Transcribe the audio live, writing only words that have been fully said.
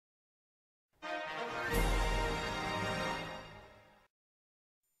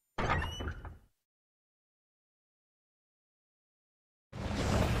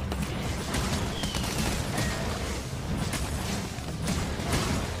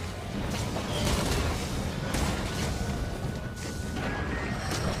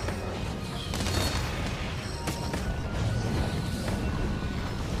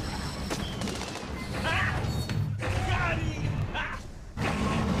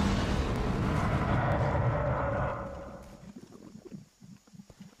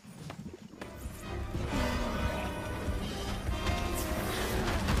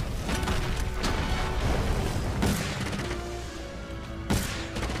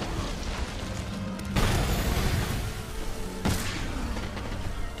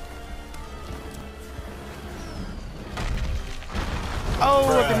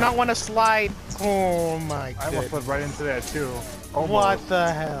not want to slide. Oh my god. I almost went right into that too. Almost. What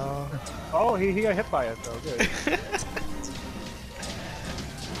the hell? Oh, he got hit by it though. Good.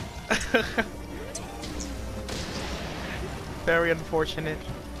 Very unfortunate.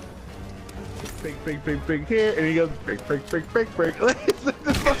 Big here, and he goes break. It's the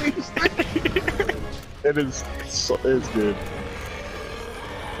funniest thing. It is. It's good.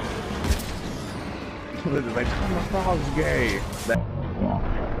 Like, the frog's gay.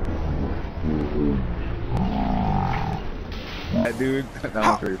 That dude.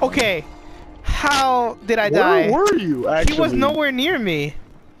 Okay, how did I die? Where were you? Actually, he was nowhere near me.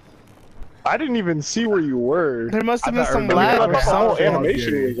 I didn't even see where you were. There must have been some lag or the whole something.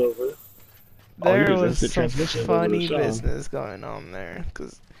 animation was over. There was some funny business going on there,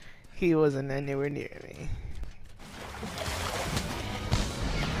 because he wasn't anywhere near me.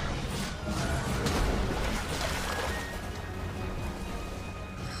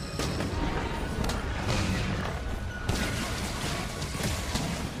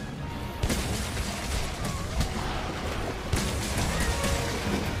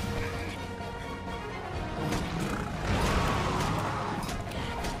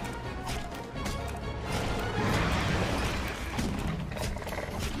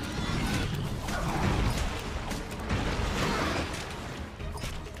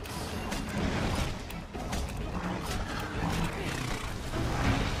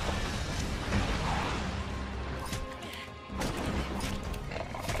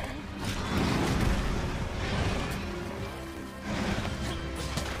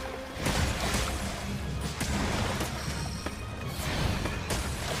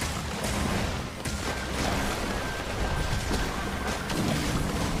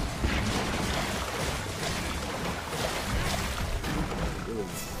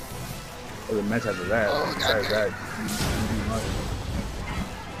 Or the mess after that. Oh, besides that.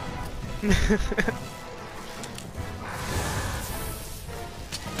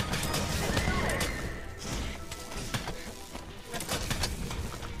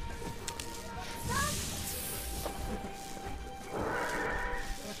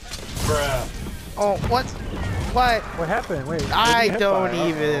 Bruh. Oh, what? What? What happened? Wait. I don't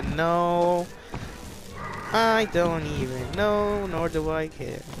even know. I don't even know, nor do I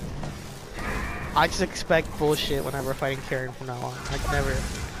care. I just expect bullshit whenever fighting Karen from now on. Like, never.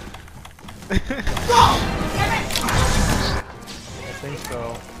 I think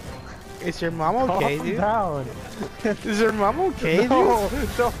so. Is your mom okay, Calm dude? down. Is your mom okay, dude? No,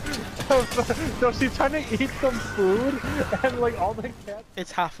 she's trying to eat some food, and like all the cats.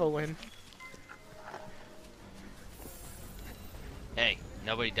 It's half a win. Hey,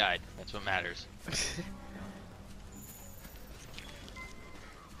 nobody died. That's what matters.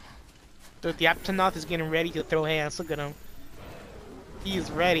 Dude, the Aptonoth is getting ready to throw hands. Look at him. He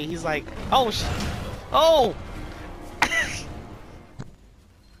is ready. He's like, oh sh. Oh!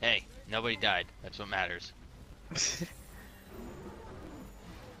 Hey, nobody died. That's what matters.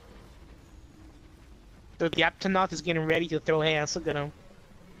 Dude, the Aptonoth is getting ready to throw hands. Look at him.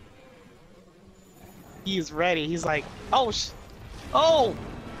 He is ready. He's like, oh sh. Oh!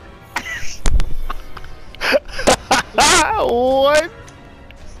 What?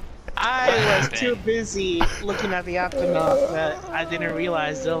 I was too busy looking at the Aptonoth that I didn't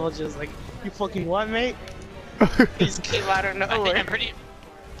realize Zil was just like, you fucking what, mate? He just came out of nowhere. I'm pretty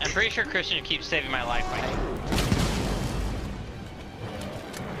sure Christian keeps saving my life by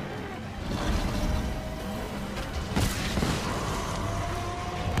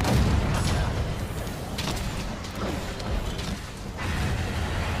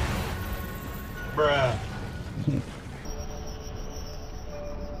Bruh.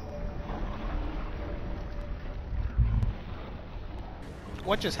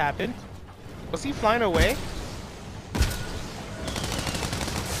 What just happened? Was he flying away?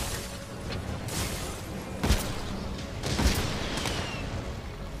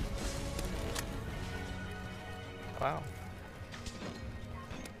 Wow.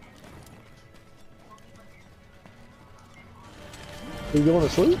 You going to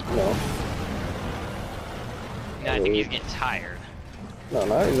sleep? No. No, I think he's getting tired. No,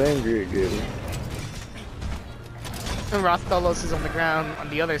 not he's angry again. And Rastalos is on the ground on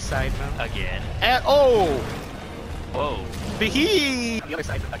the other side now. Again. And oh! Whoa. Did he? The other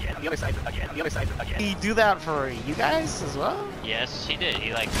side again. The other side again. The other side again. Did he do that for you guys as well? Yes, he did.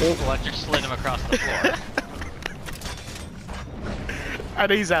 He like electric slid him across the floor. And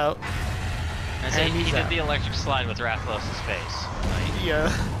he's out. And so he did the electric slide with Rathalos' face. Like, Yeah.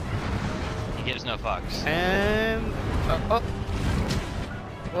 he gives no fucks. And oh.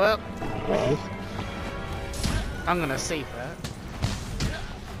 Well, I'm gonna save that.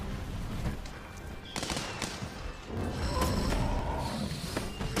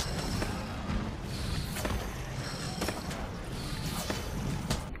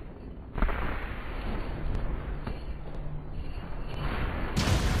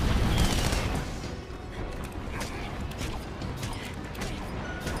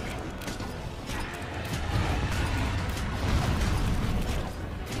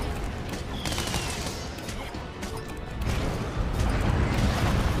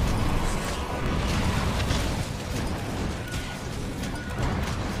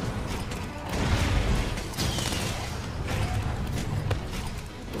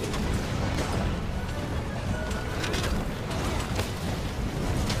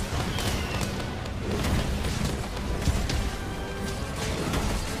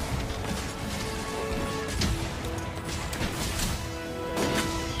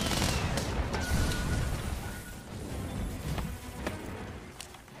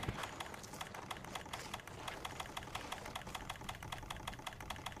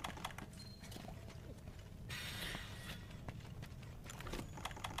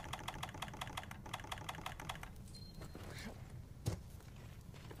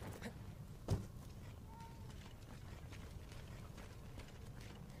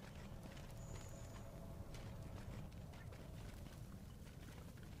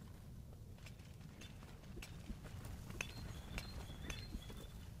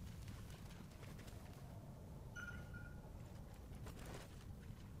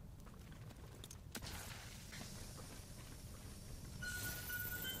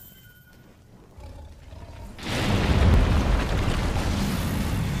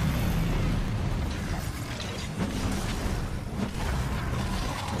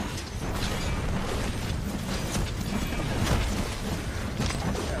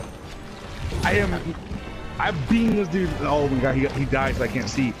 I beamed this dude. Oh my god, he died so I can't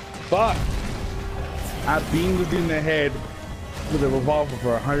see. Fuck! I beamed this dude in the head with a revolver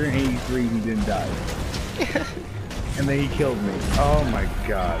for 183. He didn't die. And then he killed me. Oh my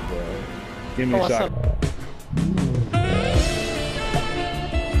god, bro. Give me a shot.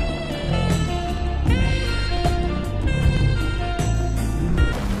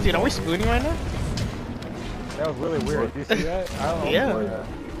 Dude, are we spooning right now? That was really weird. Did you see that? I don't know. Yeah.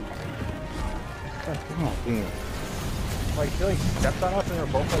 Oh, damn. Like, he like stepped on us and we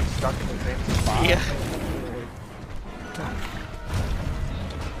were both like stuck in the same spot. Yeah.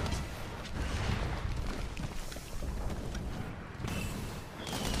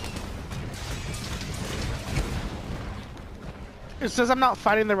 It says I'm not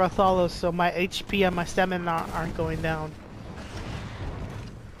fighting the Rathalos, so my HP and my stamina aren't going down.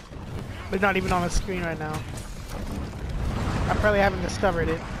 They're not even on the screen right now. I probably haven't discovered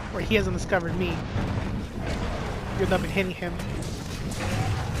it, or he hasn't discovered me. Because I've been hitting him.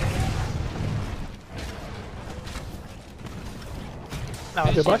 No,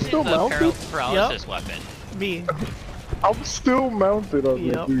 Who's Am I using still the mounted? paralysis weapon? me. I'm still mounted on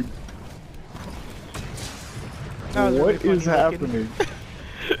Yep. this dude. That was What really is funny looking. happening?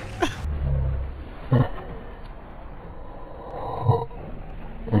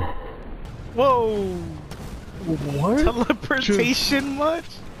 Whoa! What? Teleportation much?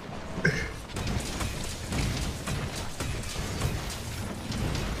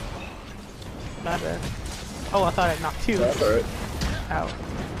 My bad. Oh, I thought I knocked two. That's alright. Ow.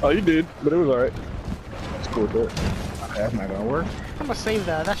 Oh, you did, but it was alright. It's cool with that. That's not gonna work. I'm gonna save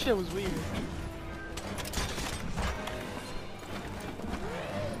that. That shit was weird.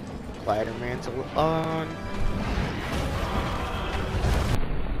 Spider-Man to on.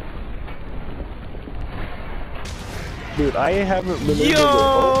 Dude, I haven't been able to.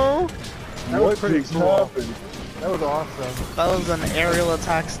 Yo! That was What pretty just cool. happened? That was awesome. That was an aerial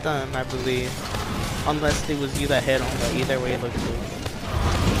attack stun, I believe. Unless it was you that hit him, but either way it looked cool.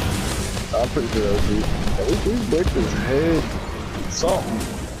 I'm pretty sure that was me. At least we break his head.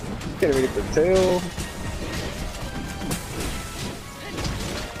 Something. Can't even get the tail.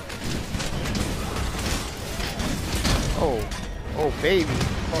 Oh. Oh, baby.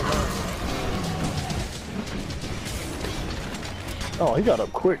 Oh, he got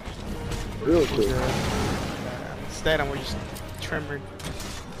up quick. Real quick. Instead, we're just trimmered.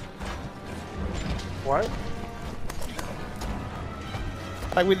 What?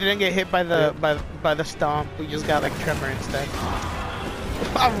 Like we didn't get hit by the by the stomp. We just got like tremor instead.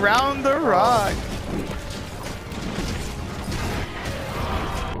 Around the rock.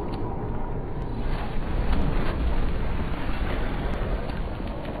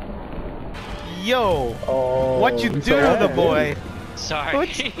 Yo, Oh, what you do to the boy? Sorry.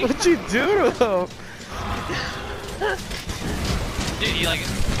 What you do to him? Dude, he like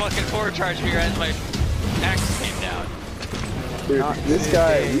fucking forward charged me right as my axe came down. Dude, Not this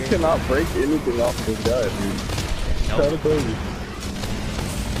guy, today. we cannot break anything off of this guy, dude. Nope. Kinda crazy.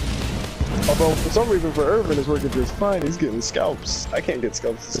 Although, for some reason, for Irvin, it's working just fine. He's getting scalps. I can't get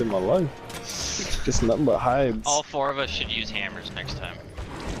scalps in my life. Just nothing but hides. All four of us should use hammers next time.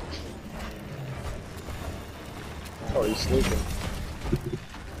 Oh, he's sleeping.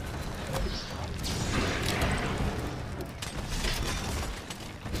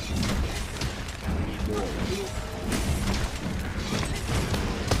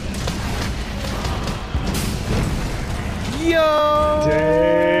 Yo!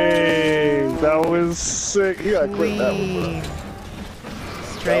 Dang, that was sick. You gotta quit that one, bro. Clean.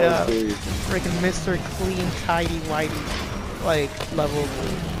 Straight That up. was big. Freaking Mr. Clean, tidy, whitey. Like, level.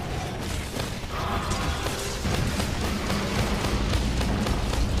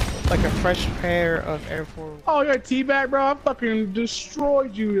 Like a fresh pair of Air Force. Oh, you're a teabag, bro. I fucking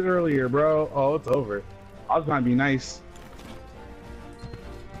destroyed you earlier, bro. Oh, it's over. I was trying to be nice.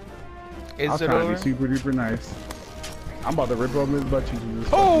 I was Is it trying over? to be super duper nice. I'm about to rip open his butt cheeks.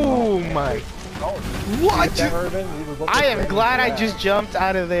 Oh my. What? That Irvin, we were both I am like, glad I yeah. just jumped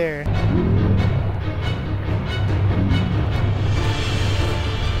out of there.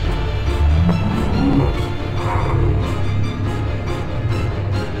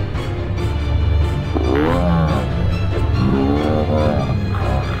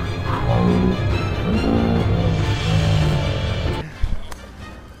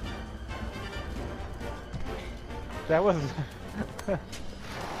 That was.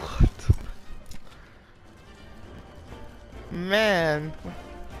 Man.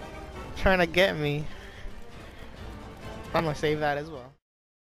 Trying to get me. I'm gonna save that as well.